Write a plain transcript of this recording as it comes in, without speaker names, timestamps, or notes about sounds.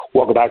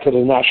Welcome back to the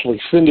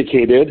nationally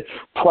syndicated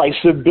Price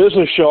of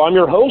Business Show. I'm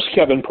your host,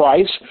 Kevin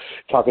Price,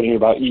 talking to you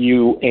about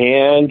you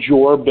and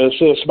your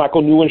business.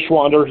 Michael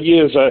Neuenschwander, he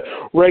is a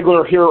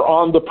regular here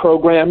on the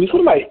program. He's one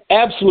of my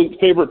absolute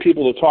favorite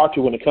people to talk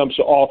to when it comes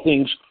to all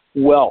things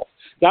wealth.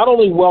 Not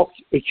only wealth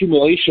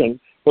accumulation,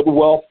 but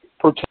wealth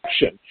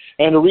protection.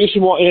 And the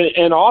reason why,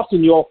 and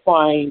often you'll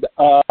find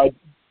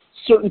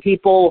certain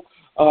people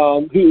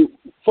who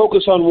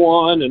focus on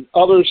one and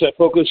others that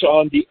focus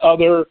on the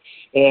other.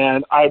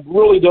 And I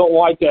really don't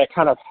like that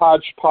kind of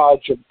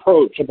hodgepodge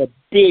approach. I'm a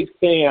big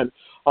fan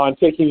on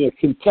taking a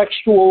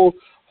contextual,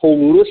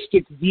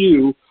 holistic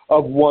view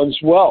of one's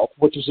wealth,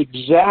 which is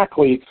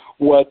exactly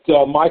what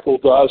Michael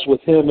does with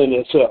him and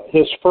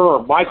his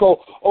firm. Michael,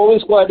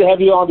 always glad to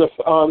have you on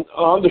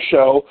the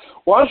show.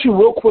 Why don't you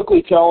real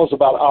quickly tell us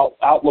about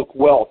Outlook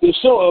Wealth?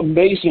 It's so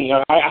amazing.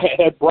 I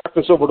had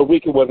breakfast over the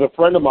weekend with a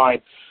friend of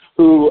mine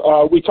who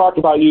we talked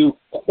about you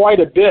quite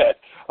a bit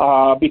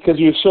because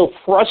you're so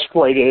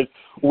frustrated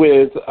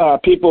with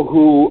people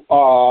who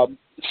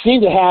seem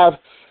to have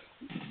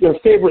their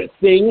favorite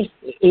thing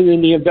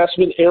in the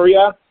investment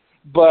area,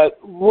 but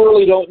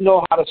really don't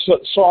know how to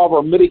solve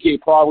or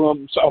mitigate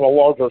problems on a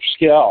larger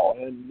scale.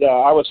 And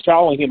I was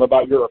telling him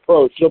about your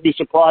approach. You'll be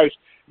surprised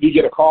if you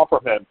get a call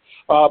from him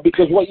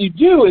because what you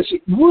do is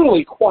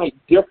really quite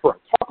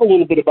different. Talk a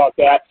little bit about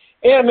that,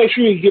 and make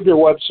sure you give your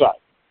website.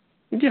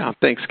 Yeah,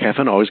 thanks,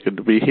 Kevin. Always good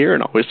to be here,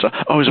 and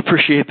always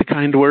appreciate the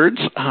kind words.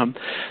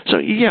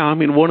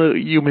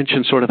 You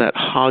mentioned sort of that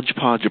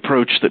hodgepodge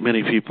approach that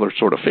many people are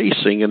sort of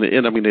facing,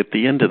 and I mean, at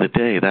the end of the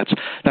day,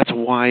 that's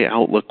why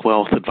Outlook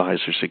Wealth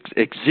Advisors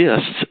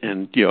exists.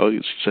 And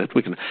you said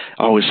we can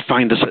always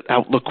find us at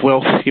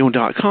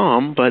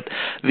outlookwealth.com, but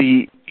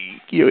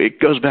it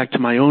goes back to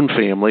my own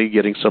family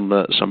getting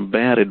some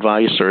bad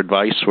advice or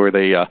advice where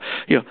they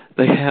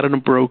had a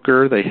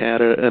broker, they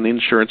had an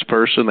insurance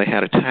person, they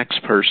had a tax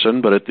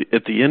person, but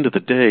at the end of the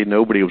day,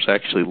 nobody was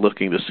actually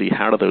looking to see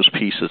how do those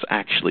pieces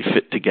actually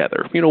fit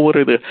together. What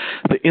are the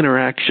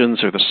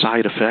interactions or the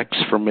side effects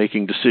from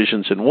making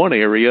decisions in one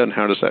area, and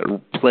how does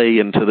that play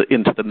into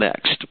the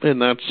next?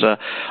 And that's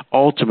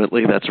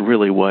ultimately that's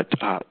really what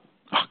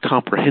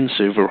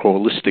comprehensive or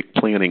holistic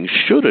planning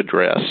should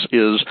address,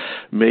 is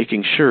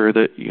making sure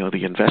that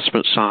the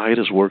investment side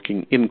is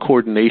working in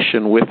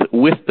coordination with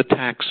the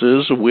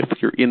taxes, with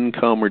your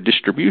income or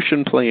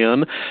distribution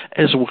plan,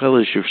 as well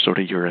as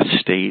your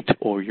estate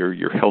or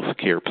your health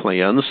care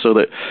plans, so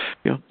that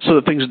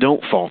things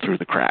don't fall through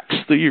the cracks.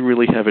 That you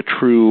really have a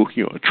true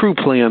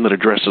plan that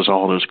addresses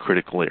all those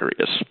critical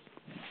areas.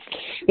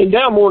 And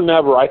now more than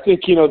ever, I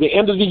think, the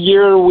end of the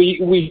year,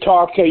 we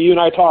talk, you and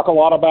I talk a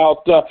lot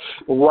about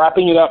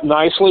wrapping it up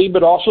nicely,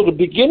 but also the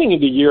beginning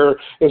of the year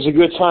is a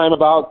good time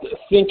about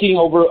thinking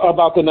over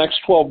about the next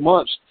 12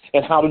 months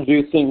and how to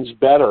do things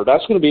better.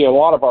 That's going to be a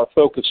lot of our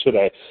focus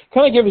today.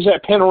 Kind of give us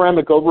that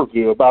panoramic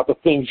overview about the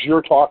things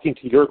you're talking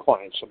to your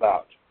clients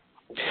about.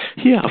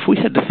 Yeah, if we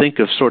had to think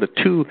of sort of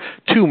two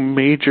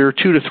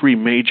to three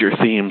major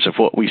themes of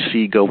what we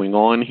see going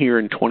on here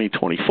in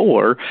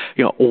 2024,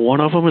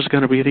 one of them is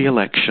going to be the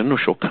election,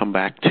 which we'll come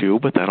back to,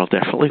 but that'll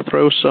definitely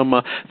throw some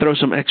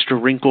extra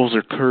wrinkles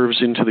or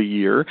curves into the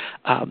year.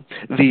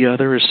 The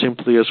other is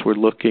simply as we're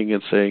looking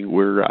and saying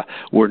we're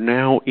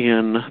now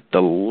in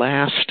the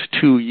last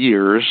 2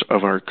 years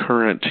of our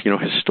current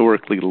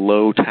historically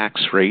low tax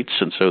rates,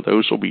 and so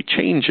those will be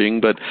changing,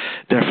 but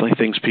definitely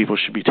things people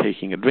should be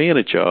taking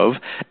advantage of.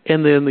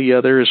 And then the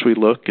other is we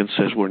look and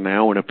says we're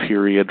now in a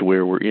period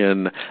where we're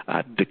in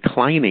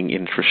declining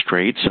interest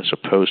rates as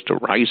opposed to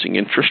rising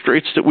interest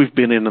rates that we've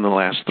been in the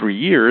last 3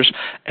 years,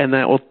 and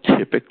that will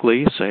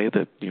typically say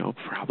that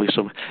probably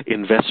some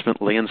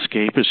investment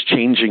landscape is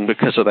changing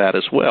because of that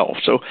as well.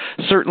 So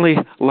certainly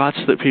lots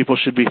that people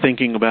should be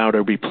thinking about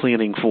or be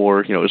planning for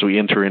as we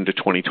enter into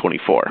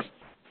 2024.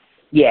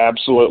 Yeah,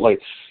 absolutely.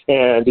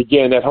 And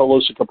again, that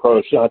holistic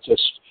approach, not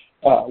just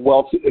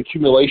wealth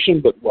accumulation,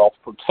 but wealth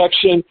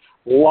protection,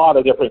 a lot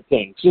of different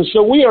things. And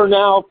so we are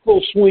now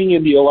full swing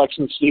in the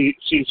election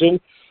season.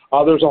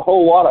 There's a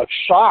whole lot of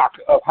shock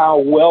of how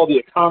well the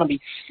economy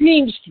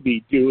seems to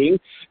be doing,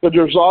 but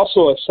there's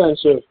also a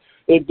sense of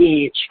it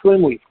being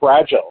extremely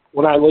fragile.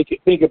 When I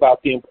think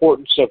about the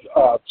importance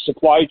of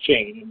supply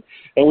chain,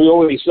 and we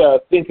always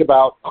think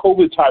about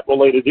COVID-type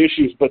related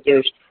issues, but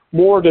there's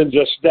more than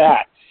just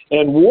that.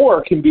 And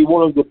war can be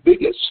one of the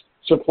biggest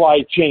supply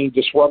chain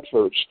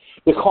disruptors.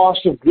 The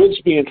cost of goods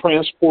being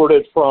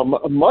transported from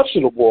much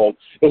of the world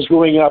is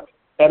going up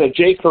at a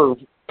J-curve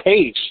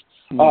pace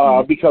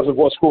because of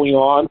what's going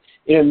on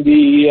in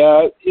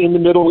the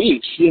Middle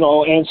East,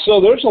 and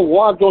so there's a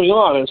lot going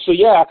on. And so,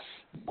 yeah,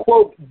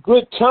 quote,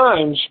 good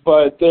times,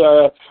 but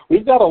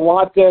we've got a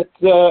lot that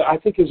I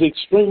think is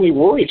extremely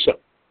worrisome.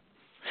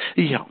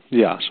 Yeah.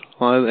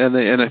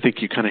 And I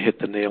think you kind of hit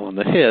the nail on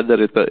the head that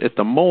at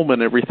the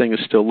moment everything is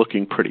still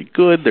looking pretty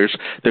good.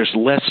 There's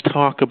less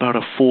talk about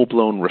a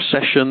full-blown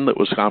recession that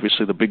was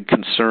obviously the big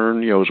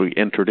concern, as we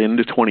entered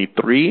into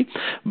 23.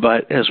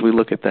 But as we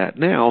look at that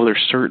now,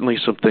 there's certainly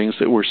some things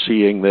that we're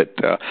seeing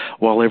that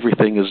while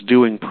everything is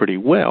doing pretty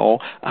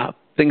well,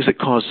 things that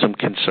cause some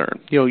concern.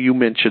 You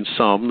mentioned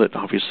some that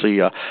obviously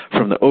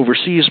from the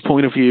overseas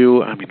point of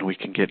view, I mean, we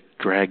can get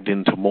dragged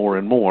into more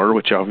and more,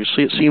 which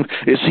obviously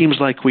it seems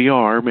like we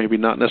are, maybe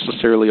not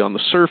necessarily on the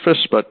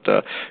surface, but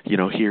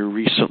here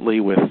recently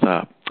with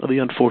the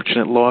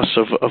unfortunate loss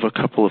of a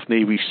couple of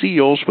Navy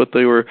SEALs, but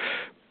they were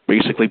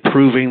basically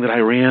proving that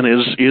Iran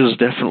is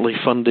definitely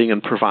funding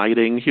and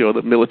providing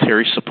the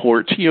military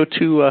support to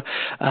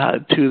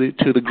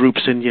the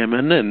groups in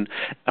Yemen. And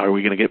are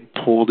we going to get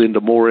pulled into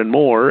more and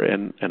more?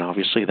 And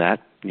obviously that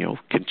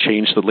can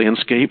change the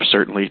landscape.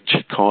 Certainly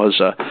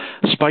cause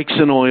spikes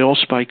in oil,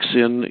 spikes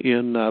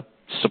in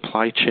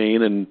supply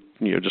chain, and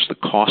just the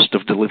cost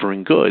of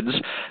delivering goods.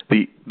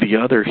 The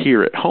other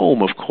here at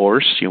home, of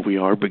course, we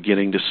are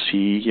beginning to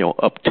see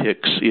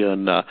upticks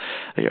in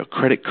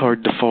credit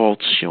card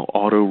defaults,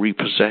 auto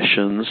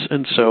repossessions,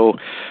 and so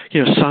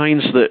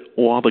signs that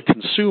while the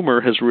consumer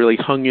has really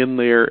hung in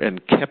there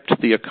and kept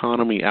the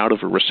economy out of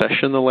a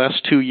recession the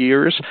last 2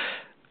 years,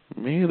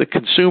 maybe the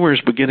consumer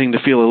is beginning to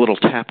feel a little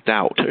tapped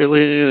out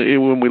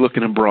when we look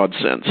in a broad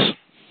sense.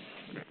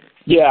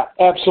 Yeah,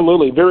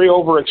 absolutely. Very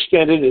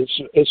overextended.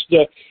 It's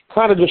the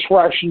kind of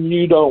distraction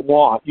you don't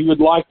want. You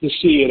would like to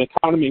see an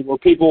economy where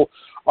people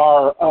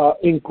are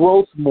in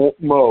growth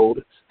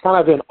mode, kind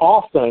of in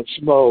offense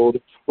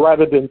mode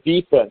rather than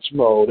defense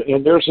mode.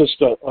 And there's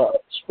just a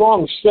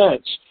strong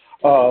sense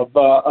of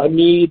a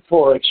need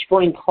for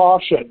extreme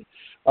caution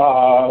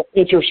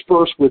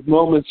interspersed with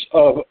moments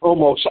of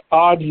almost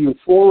odd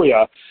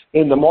euphoria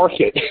in the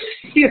market.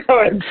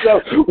 And so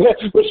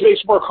which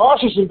makes more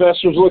cautious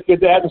investors look at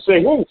that and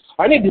say,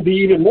 I need to be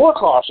even more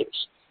cautious.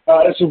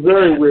 It's a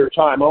very weird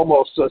time,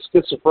 almost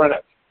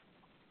schizophrenic.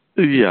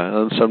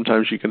 Yeah, and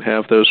sometimes you can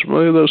have those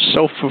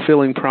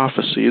self-fulfilling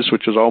prophecies,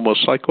 which is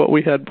almost like what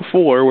we had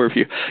before, where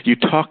if you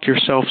talk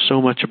yourself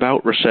so much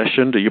about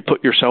recession, do you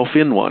put yourself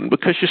in one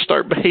because you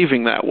start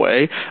behaving that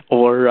way,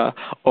 or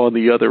on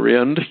the other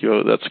end,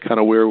 that's kind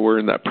of where we're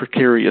in that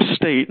precarious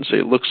state and say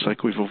it looks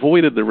like we've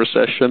avoided the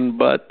recession,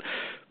 but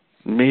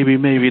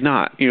maybe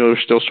not.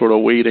 Still sort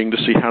of waiting to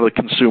see how the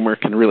consumer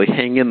can really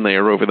hang in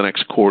there over the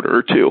next quarter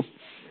or two.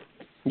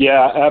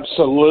 Yeah,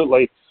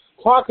 absolutely.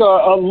 Talk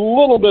a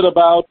little bit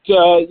about,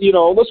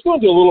 let's go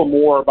into a little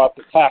more about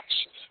the tax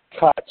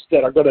cuts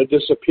that are going to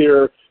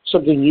disappear,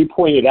 something you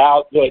pointed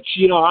out that,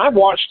 I've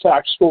watched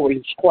tax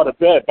stories quite a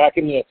bit. Back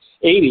in the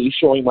 80s,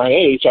 showing my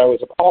age, I was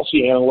a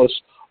policy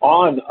analyst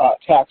on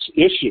tax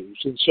issues,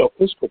 and so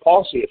fiscal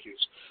policy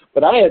issues.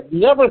 But I had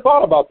never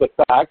thought about the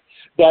fact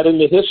that in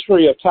the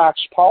history of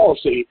tax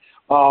policy,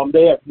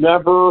 they have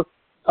never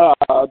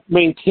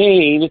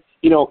maintained,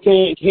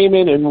 came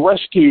in and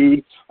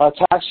rescued a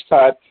tax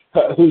cut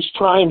whose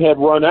time had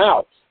run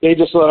out. They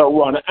just let it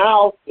run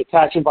out. The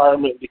tax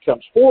environment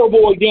becomes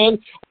horrible again,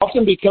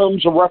 often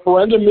becomes a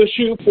referendum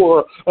issue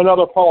for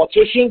another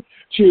politician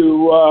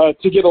to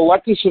get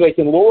elected so they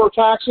can lower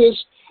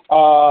taxes.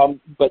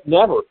 But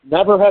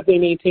never have they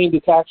maintained a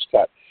tax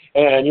cut.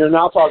 And you're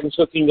now talking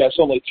something that's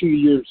only 2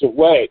 years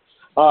away.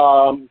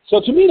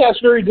 So to me,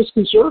 that's very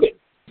disconcerting.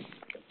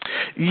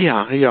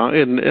 Yeah,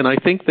 and I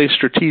think they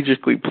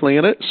strategically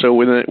plan it so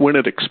when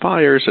it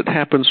expires, it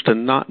happens to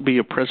not be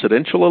a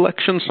presidential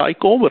election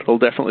cycle, but it'll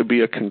definitely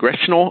be a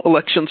congressional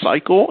election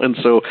cycle, and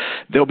so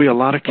there'll be a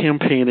lot of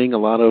campaigning, a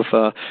lot of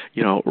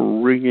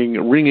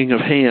wringing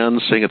of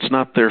hands, saying it's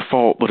not their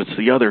fault, but it's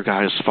the other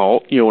guy's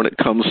fault. When it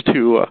comes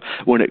to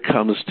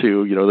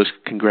this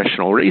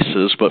congressional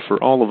races, but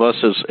for all of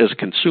us as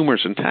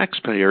consumers and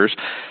taxpayers,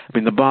 I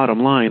mean the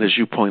bottom line, as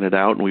you pointed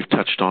out, and we've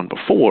touched on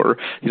before,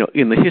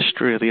 in the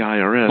history of the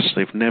IRS,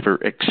 they've never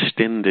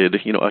extended,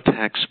 a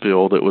tax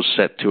bill that was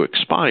set to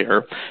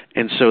expire.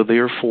 And so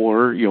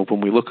therefore,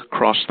 when we look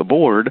across the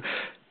board,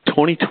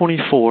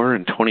 2024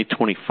 and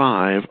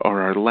 2025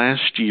 are our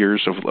last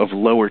years of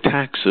lower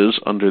taxes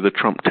under the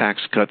Trump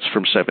tax cuts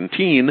from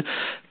 17.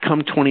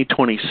 Come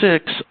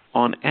 2026,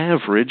 on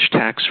average,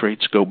 tax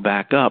rates go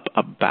back up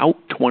about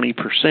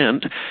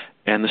 20%.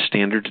 And the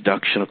standard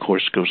deduction, of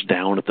course, goes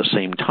down at the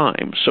same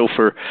time. So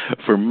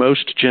for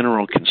most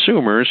general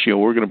consumers,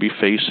 we're going to be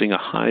facing a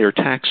higher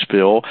tax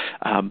bill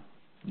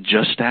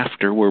just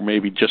after we're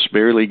maybe just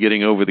barely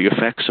getting over the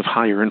effects of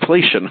higher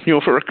inflation,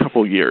 for a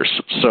couple years.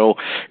 So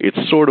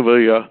it's sort of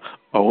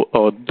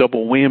a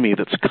double whammy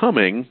that's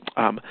coming.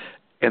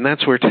 And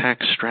that's where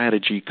tax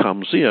strategy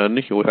comes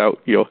in. Without,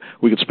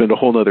 we could spend a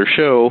whole other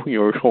show,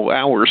 whole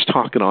hours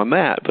talking on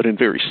that. But in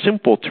very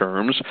simple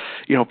terms,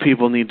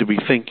 people need to be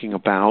thinking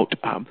about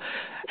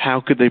how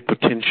could they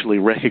potentially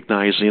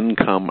recognize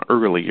income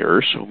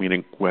earlier. So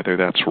meaning whether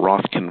that's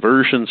Roth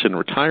conversions in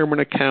retirement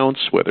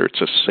accounts, whether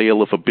it's a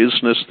sale of a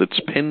business that's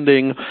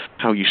pending,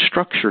 how you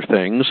structure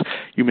things,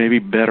 you may be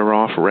better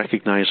off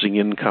recognizing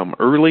income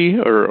early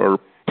or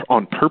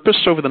on purpose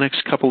over the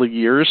next couple of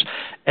years.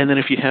 And then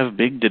if you have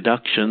big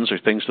deductions or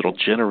things that'll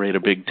generate a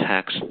big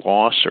tax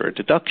loss or a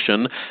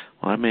deduction,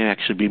 well, that may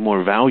actually be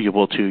more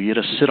valuable to you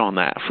to sit on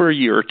that for a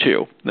year or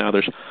two. Now,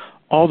 there's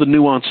all the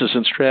nuances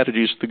and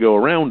strategies to go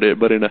around it.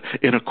 But in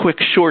a quick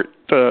short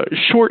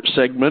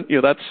segment,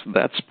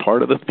 that's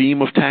part of the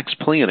theme of tax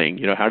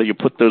planning. How do you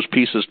put those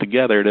pieces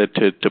together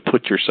to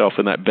put yourself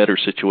in that better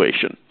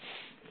situation?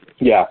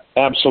 Yeah,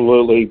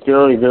 absolutely.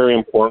 Very, very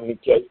important.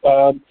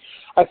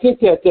 I think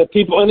that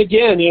people, and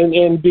again,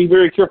 and be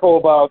very careful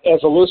about,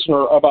 as a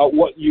listener, about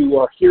what you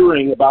are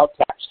hearing about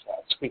tax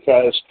cuts,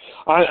 because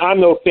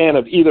I'm no fan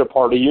of either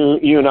party.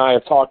 You and I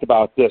have talked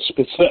about this,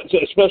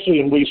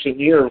 especially in recent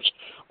years,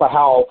 about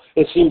how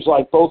it seems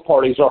like both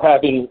parties are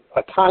having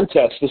a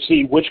contest to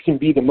see which can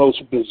be the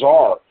most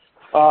bizarre.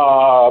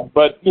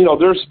 But,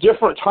 there's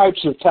different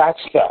types of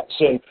tax cuts,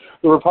 and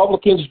the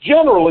Republicans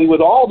generally,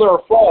 with all their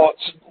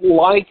faults,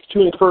 like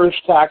to encourage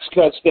tax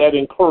cuts that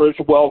encourage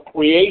wealth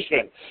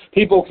creation.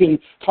 People can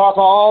talk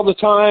all the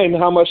time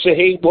how much they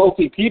hate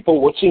wealthy people,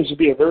 which seems to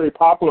be a very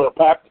popular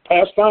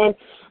pastime,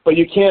 but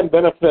you can't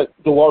benefit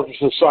the larger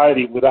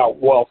society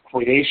without wealth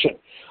creation.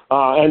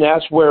 And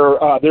that's where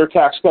their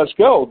tax cuts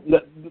go.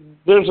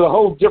 There's a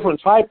whole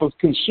different type of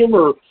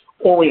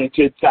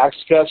consumer-oriented tax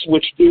cuts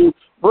which do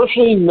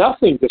virtually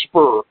nothing to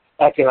spur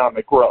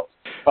economic growth.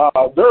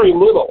 Very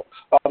little.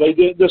 They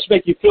just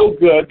make you feel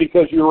good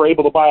because you were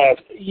able to buy a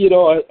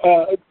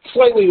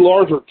slightly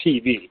larger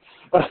TV.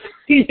 But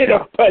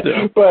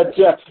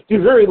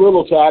do very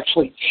little to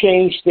actually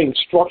change things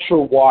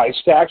structure-wise,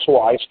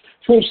 tax-wise,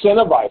 to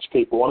incentivize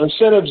people. And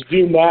incentives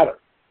do matter.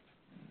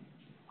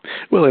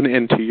 Well,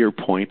 and to your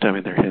point,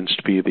 there tends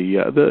to be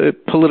the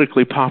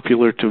politically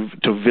popular to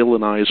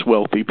villainize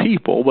wealthy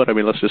people. But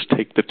let's just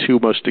take the two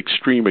most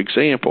extreme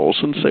examples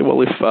and say,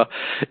 well,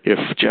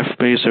 if Jeff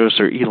Bezos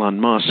or Elon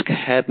Musk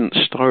hadn't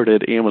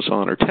started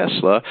Amazon or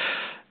Tesla,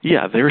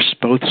 yeah, they're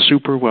both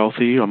super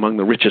wealthy, among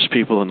the richest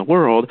people in the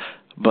world.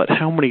 But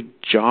how many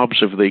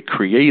jobs have they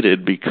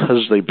created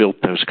because they built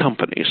those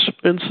companies?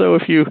 And so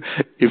if you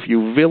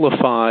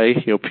vilify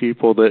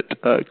people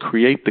that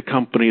create the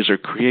companies or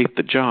create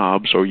the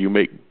jobs, or you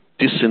make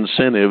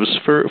disincentives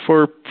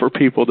for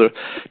people to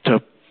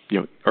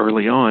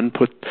early on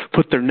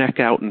put their neck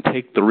out and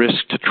take the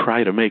risk to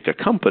try to make a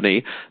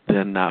company,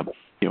 then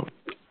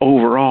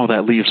overall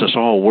that leaves us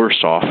all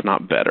worse off,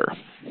 not better.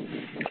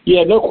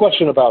 Yeah, no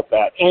question about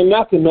that. And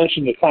not to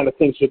mention the kind of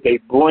things that they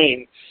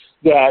bring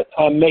that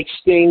makes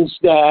things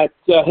that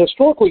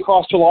historically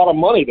cost a lot of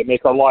money to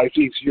make our lives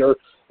easier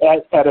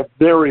at a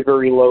very,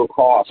 very low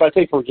cost. I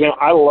take, for example,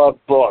 I love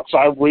books.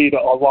 I read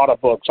a lot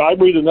of books. I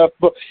read enough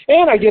books,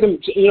 and I get them,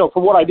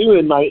 for what I do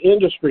in my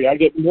industry, I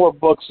get more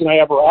books than I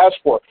ever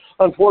asked for.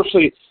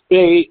 Unfortunately,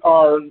 they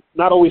are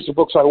not always the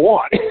books I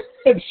want.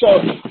 And so,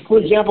 for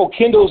example,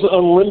 Kindle's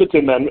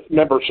Unlimited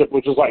membership,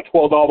 which is like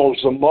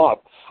 $12 a month,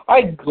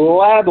 I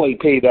gladly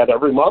pay that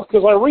every month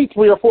because I read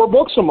 3 or 4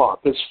 books a month.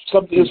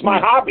 It's my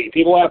hobby.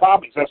 People have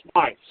hobbies. That's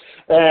mine.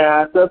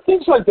 And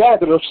things like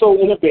that are so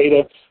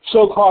innovative,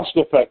 so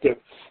cost-effective.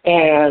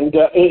 And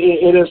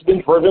it has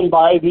been driven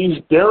by these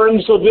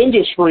barons of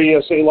industry,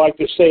 as they like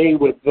to say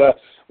with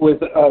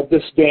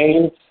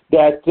disdain,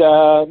 that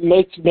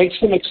makes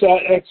them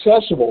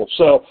accessible.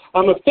 So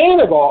I'm a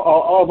fan of a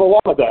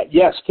lot of that.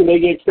 Yes, can they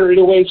get carried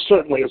away?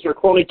 Certainly. Is there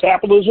crony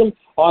capitalism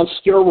on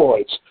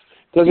steroids?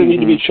 Does it need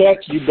to be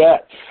checked? You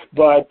bet.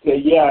 But,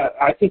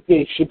 I think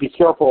they should be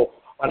careful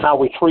on how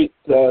we treat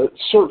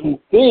certain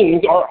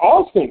things, or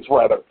all things,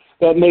 rather,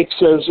 that makes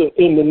us,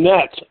 in the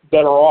net,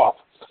 better off.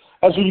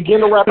 As we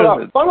begin to wrap it up,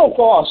 final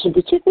thoughts, and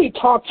particularly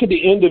talk to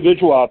the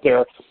individual out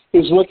there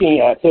who's looking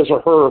at his or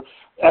her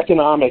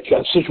economic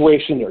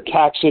situation, their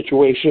tax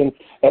situation,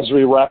 as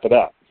we wrap it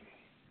up.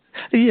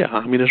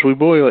 Yeah, as we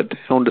boil it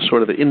down to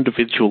sort of the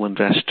individual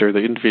investor, the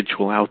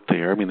individual out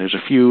there, there's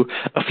a few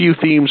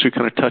themes we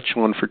kind of touch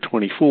on for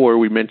 24.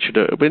 We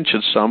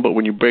mentioned some, but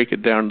when you break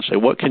it down and say,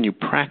 what can you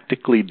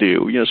practically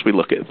do, as we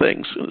look at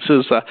things? This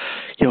is,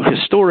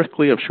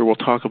 historically, I'm sure we'll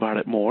talk about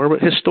it more,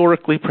 but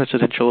historically,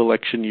 presidential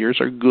election years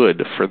are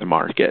good for the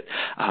market.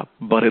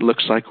 But it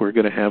looks like we're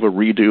going to have a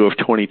redo of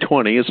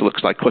 2020. It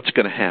looks like what's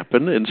going to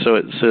happen. And so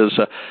it says,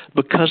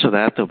 because of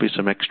that, there'll be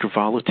some extra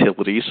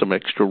volatility, some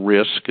extra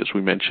risk, as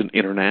we mentioned.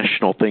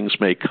 International things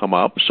may come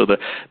up. So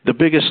the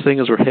biggest thing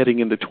as we're heading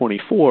into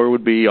 24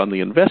 would be on the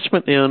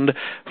investment end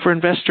for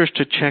investors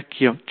to check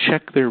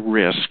their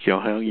risk.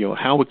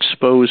 How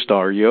exposed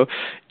are you?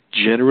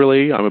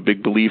 Generally, I'm a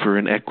big believer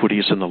in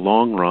equities in the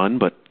long run,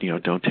 but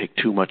don't take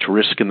too much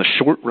risk in the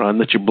short run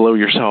that you blow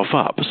yourself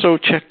up. So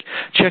check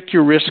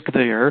your risk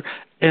there.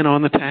 And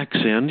on the tax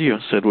end,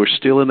 said we're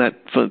still in that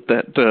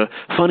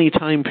funny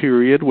time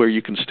period where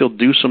you can still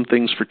do some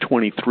things for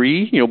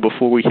 23,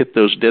 before we hit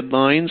those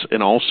deadlines,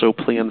 and also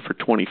plan for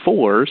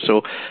 24.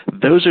 So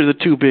those are the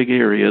two big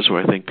areas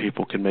where I think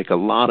people can make a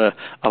lot of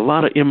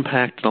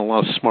impact and a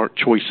lot of smart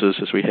choices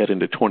as we head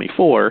into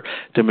 24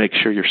 to make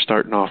sure you're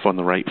starting off on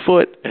the right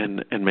foot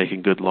and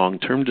making good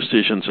long-term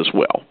decisions as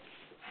well.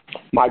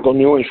 Michael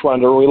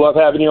Neuenschwander, we love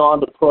having you on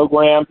the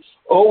program.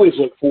 Always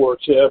look forward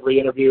to every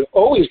interview.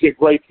 Always get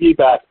great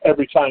feedback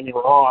every time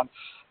you're on.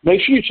 Make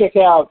sure you check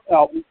out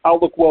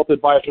Outlook Wealth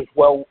Advisors'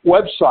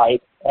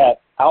 website at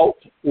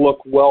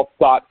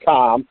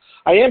outlookwealth.com.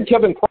 I am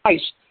Kevin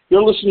Price,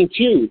 You're listening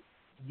to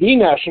the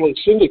nationally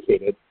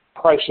syndicated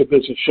Price of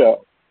Business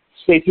Show.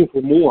 Stay tuned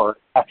for more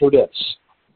after this.